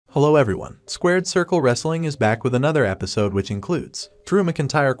Hello everyone, SquaredCircle Wrestling is back with another episode which includes Drew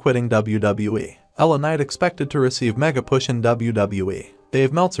McIntyre quitting WWE, LA Knight expected to receive mega push in WWE,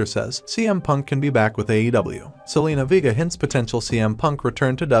 Dave Meltzer says CM Punk can be back with AEW, Zelina Vega hints potential CM Punk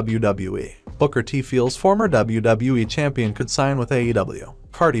return to WWE, Booker T feels former WWE champion could sign with AEW,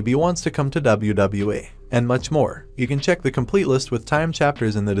 Cardi B wants to come to WWE, and much more. You can check the complete list with time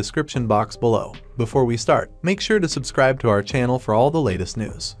chapters in the description box below. Before we start, make sure to subscribe to our channel for all the latest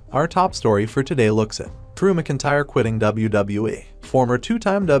news. Our top story for today looks at Drew McIntyre quitting WWE. Former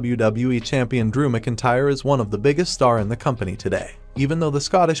two-time WWE champion Drew McIntyre is one of the biggest stars in the company today. Even though the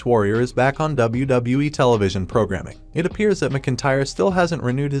Scottish Warrior is back on WWE television programming, it appears that McIntyre still hasn't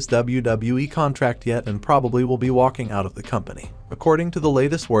renewed his WWE contract yet and probably will be walking out of the company. According to the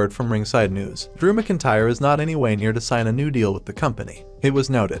latest word from Ringside News, Drew McIntyre is not anywhere near to sign a new deal with the company. It was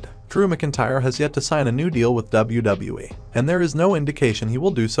noted, Drew McIntyre has yet to sign a new deal with WWE, and there is no indication he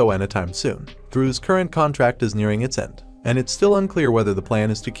will do so anytime soon. Drew's current contract is nearing its end, and it's still unclear whether the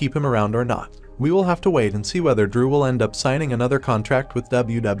plan is to keep him around or not. We will have to wait and see whether Drew will end up signing another contract with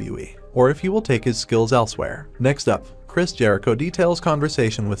WWE, or if he will take his skills elsewhere. Next up, Chris Jericho details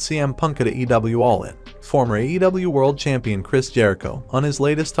conversation with CM Punk at AEW All In. Former AEW World Champion Chris Jericho, on his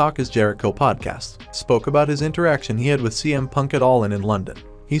latest Talk is Jericho podcast, spoke about his interaction he had with CM Punk at All In London.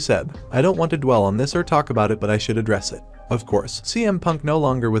 He said, "I don't want to dwell on this or talk about it, but I should address it. Of course, CM Punk no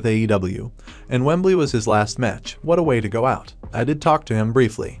longer with AEW, and Wembley was his last match. What a way to go out. I did talk to him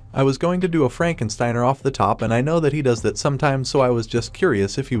briefly. I was going to do a Frankensteiner off the top, and I know that he does that sometimes, so I was just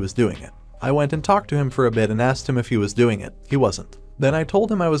curious if he was doing it. I went and talked to him for a bit and asked him if he was doing it. He wasn't. Then I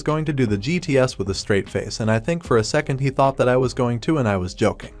told him I was going to do the GTS with a straight face, and I think for a second he thought that I was going to and I was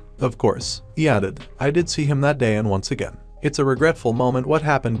joking. Of course," he added, "I did see him that day and once again. It's a regretful moment what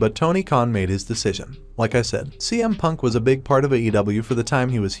happened, but Tony Khan made his decision. Like I said, CM Punk was a big part of AEW for the time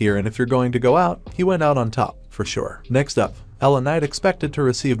he was here, and if you're going to go out, he went out on top, for sure." Next up, LA Knight expected to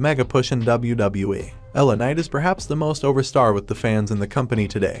receive mega push in WWE. LA Knight is perhaps the most over star with the fans in the company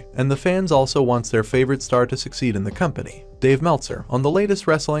today, and the fans also wants their favorite star to succeed in the company. Dave Meltzer, on the latest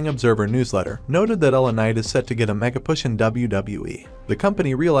Wrestling Observer newsletter, noted that LA Knight is set to get a mega push in WWE. The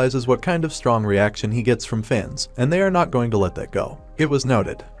company realizes what kind of strong reaction he gets from fans, and they are not going to let that go. It was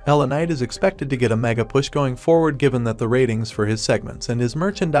noted, LA Knight is expected to get a mega push going forward given that the ratings for his segments and his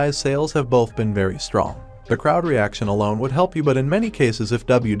merchandise sales have both been very strong. The crowd reaction alone would help you, but in many cases if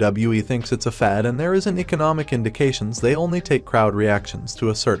WWE thinks it's a fad and there isn't economic indications, they only take crowd reactions to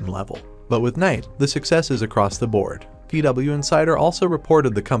a certain level. But with Knight, the success is across the board. PW Insider also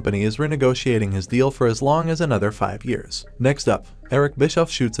reported the company is renegotiating his deal for as long as another 5 years. Next up, Eric Bischoff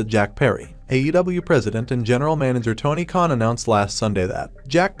shoots at Jack Perry. AEW President and General Manager Tony Khan announced last Sunday that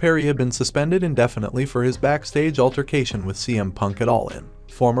Jack Perry had been suspended indefinitely for his backstage altercation with CM Punk at All In.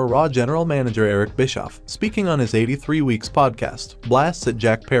 Former Raw General Manager Eric Bischoff, speaking on his 83 Weeks podcast, blasts at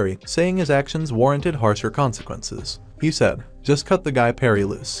Jack Perry, saying his actions warranted harsher consequences. He said, "Just cut the guy Perry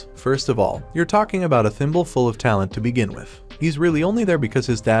loose. First of all, you're talking about a thimble full of talent to begin with. He's really only there because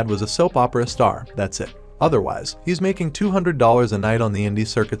his dad was a soap opera star, that's it. Otherwise, he's making $200 a night on the indie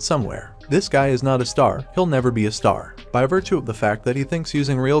circuit somewhere. This guy is not a star, he'll never be a star. By virtue of the fact that he thinks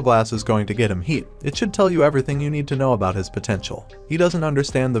using real glass is going to get him heat, it should tell you everything you need to know about his potential. He doesn't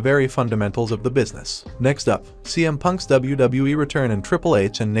understand the very fundamentals of the business." Next up, CM Punk's WWE return in Triple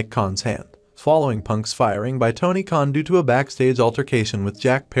H and Nick Khan's hand. Following Punk's firing by Tony Khan due to a backstage altercation with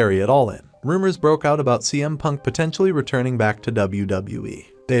Jack Perry at All In, rumors broke out about CM Punk potentially returning back to WWE.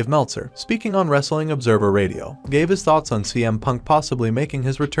 Dave Meltzer, speaking on Wrestling Observer Radio, gave his thoughts on CM Punk possibly making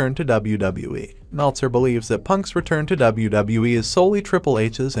his return to WWE. Meltzer believes that Punk's return to WWE is solely Triple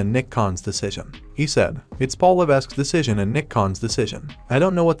H's and Nick Khan's decision. He said, "It's Paul Levesque's decision and Nick Khan's decision. I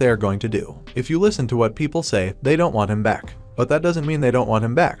don't know what they are going to do. If you listen to what people say, they don't want him back. But that doesn't mean they don't want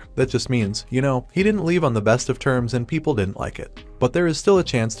him back. That just means, you know, he didn't leave on the best of terms and people didn't like it. But there is still a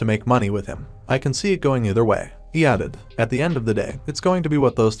chance to make money with him. I can see it going either way." He added, "At the end of the day, it's going to be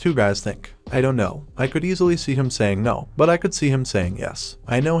what those two guys think. I don't know. I could easily see him saying no, but I could see him saying yes.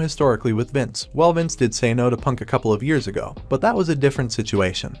 I know historically with Vince, well, Vince did say no to Punk a couple of years ago, but that was a different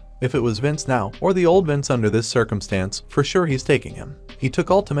situation. If it was Vince now, or the old Vince under this circumstance, for sure he's taking him. He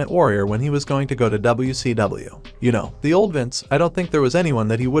took Ultimate Warrior when he was going to go to WCW. You know, the old Vince, I don't think there was anyone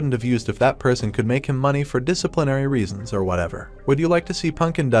that he wouldn't have used if that person could make him money for disciplinary reasons or whatever. Would you like to see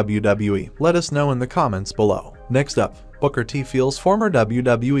Punk in WWE? Let us know in the comments below." Next up, Booker T feels former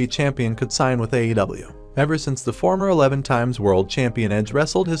WWE champion could sign with AEW. Ever since the former 11 times world champion Edge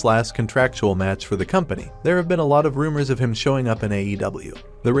wrestled his last contractual match for the company, there have been a lot of rumors of him showing up in AEW.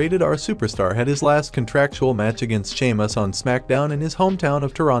 The Rated R superstar had his last contractual match against Sheamus on SmackDown in his hometown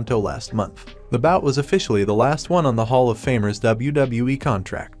of Toronto last month. The bout was officially the last one on the Hall of Famer's WWE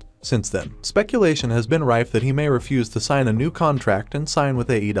contract. Since then, speculation has been rife that he may refuse to sign a new contract and sign with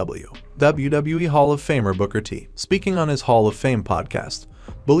AEW. WWE Hall of Famer Booker T, speaking on his Hall of Fame podcast,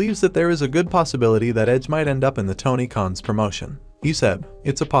 believes that there is a good possibility that Edge might end up in the Tony Khan's promotion. He said,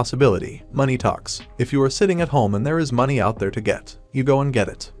 "It's a possibility. Money talks. If you are sitting at home and there is money out there to get, you go and get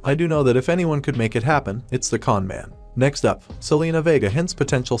it. I do know that if anyone could make it happen, it's the Khan man." Next up, Zelina Vega hints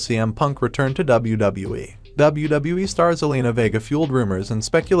potential CM Punk return to WWE. WWE star Zelina Vega fueled rumors and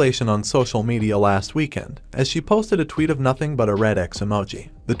speculation on social media last weekend, as she posted a tweet of nothing but a red X emoji.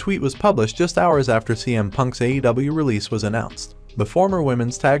 The tweet was published just hours after CM Punk's AEW release was announced. The former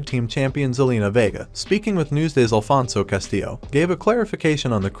women's tag team champion Zelina Vega, speaking with Newsday's Alfonso Castillo, gave a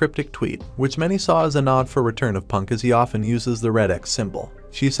clarification on the cryptic tweet, which many saw as a nod for return of Punk as he often uses the red X symbol.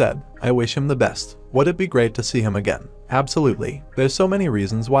 She said, "I wish him the best. Would it be great to see him again? Absolutely. There's so many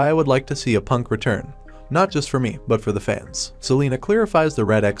reasons why I would like to see a Punk return. Not just for me, but for the fans." Zelina clarifies the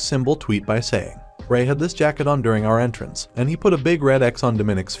red X symbol tweet by saying, "Ray had this jacket on during our entrance, and he put a big red X on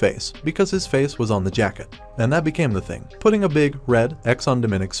Dominic's face, because his face was on the jacket. And that became the thing, putting a big, red X on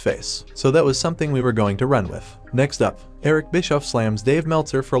Dominic's face. So that was something we were going to run with." Next up, Eric Bischoff slams Dave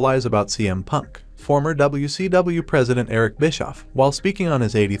Meltzer for lies about CM Punk. Former WCW President Eric Bischoff, while speaking on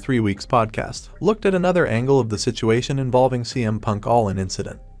his 83 Weeks podcast, looked at another angle of the situation involving CM Punk All-In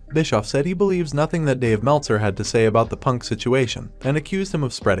incident. Bischoff said he believes nothing that Dave Meltzer had to say about the Punk situation, and accused him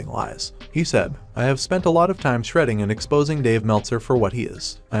of spreading lies. He said, "I have spent a lot of time shredding and exposing Dave Meltzer for what he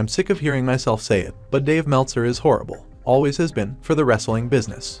is. I am sick of hearing myself say it, but Dave Meltzer is horrible. Always has been, for the wrestling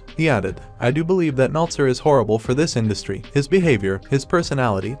business." He added, "I do believe that Meltzer is horrible for this industry, his behavior, his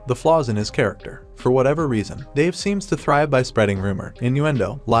personality, the flaws in his character. For whatever reason, Dave seems to thrive by spreading rumor,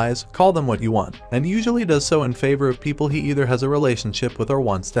 innuendo, lies, call them what you want, and usually does so in favor of people he either has a relationship with or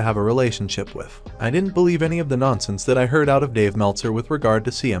wants to have a relationship with. I didn't believe any of the nonsense that I heard out of Dave Meltzer with regard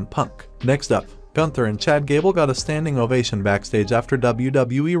to CM Punk." Next up, GUNTHER and Chad Gable got a standing ovation backstage after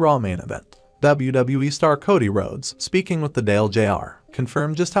WWE Raw main event. WWE star Cody Rhodes, speaking with the Dale Jr.,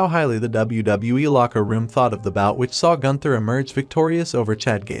 confirmed just how highly the WWE locker room thought of the bout, which saw GUNTHER emerge victorious over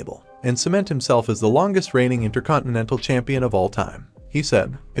Chad Gable and cement himself as the longest reigning Intercontinental Champion of all time. He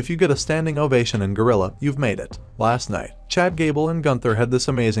said, "If you get a standing ovation in Gorilla, you've made it." Last night, Chad Gable and GUNTHER had this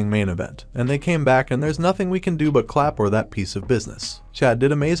amazing main event, and they came back and there's nothing we can do but clap or that piece of business. Chad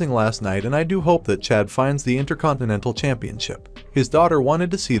did amazing last night, and I do hope that Chad finds the Intercontinental Championship. His daughter wanted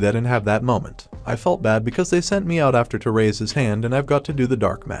to see that and have that moment. I felt bad because they sent me out after to raise his hand and I've got to do the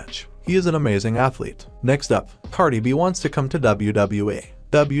dark match. He is an amazing athlete." Next up, Cardi B wants to come to WWE.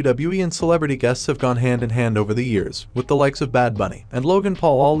 WWE and celebrity guests have gone hand in hand over the years, with the likes of Bad Bunny and Logan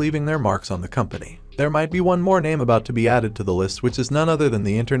Paul all leaving their marks on the company. There might be one more name about to be added to the list, which is none other than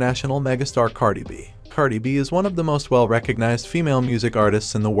the international megastar Cardi B. Cardi B is one of the most well-recognized female music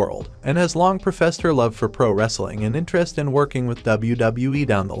artists in the world, and has long professed her love for pro wrestling and interest in working with WWE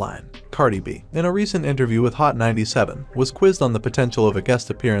down the line. Cardi B, in a recent interview with Hot 97, was quizzed on the potential of a guest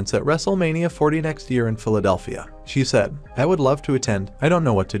appearance at WrestleMania 40 next year in Philadelphia. She said, "I would love to attend. I don't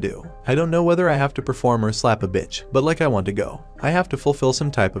know what to do. I don't know whether I have to perform or slap a bitch, but like I want to go. I have to fulfill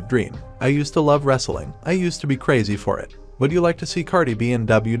some type of dream. I used to love wrestling. I used to be crazy for it." Would you like to see Cardi B in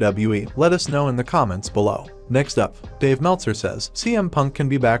WWE? Let us know in the comments below. Next up, Dave Meltzer says CM Punk can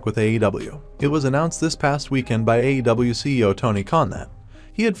be back with AEW. It was announced this past weekend by AEW CEO Tony Khan that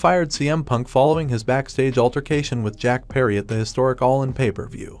he had fired CM Punk following his backstage altercation with Jack Perry at the historic All-In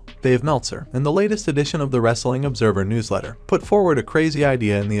pay-per-view. Dave Meltzer, in the latest edition of the Wrestling Observer newsletter, put forward a crazy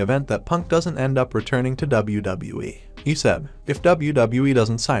idea in the event that Punk doesn't end up returning to WWE. He said, "If WWE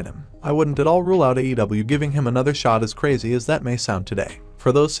doesn't sign him, I wouldn't at all rule out AEW giving him another shot, as crazy as that may sound today.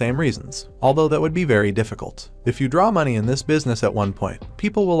 For those same reasons, although that would be very difficult. If you draw money in this business at one point,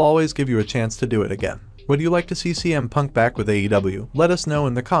 people will always give you a chance to do it again." Would you like to see CM Punk back with AEW? Let us know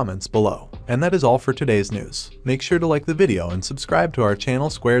in the comments below. And that is all for today's news. Make sure to like the video and subscribe to our channel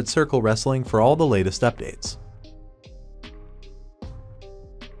SquaredCircle Wrestling for all the latest updates.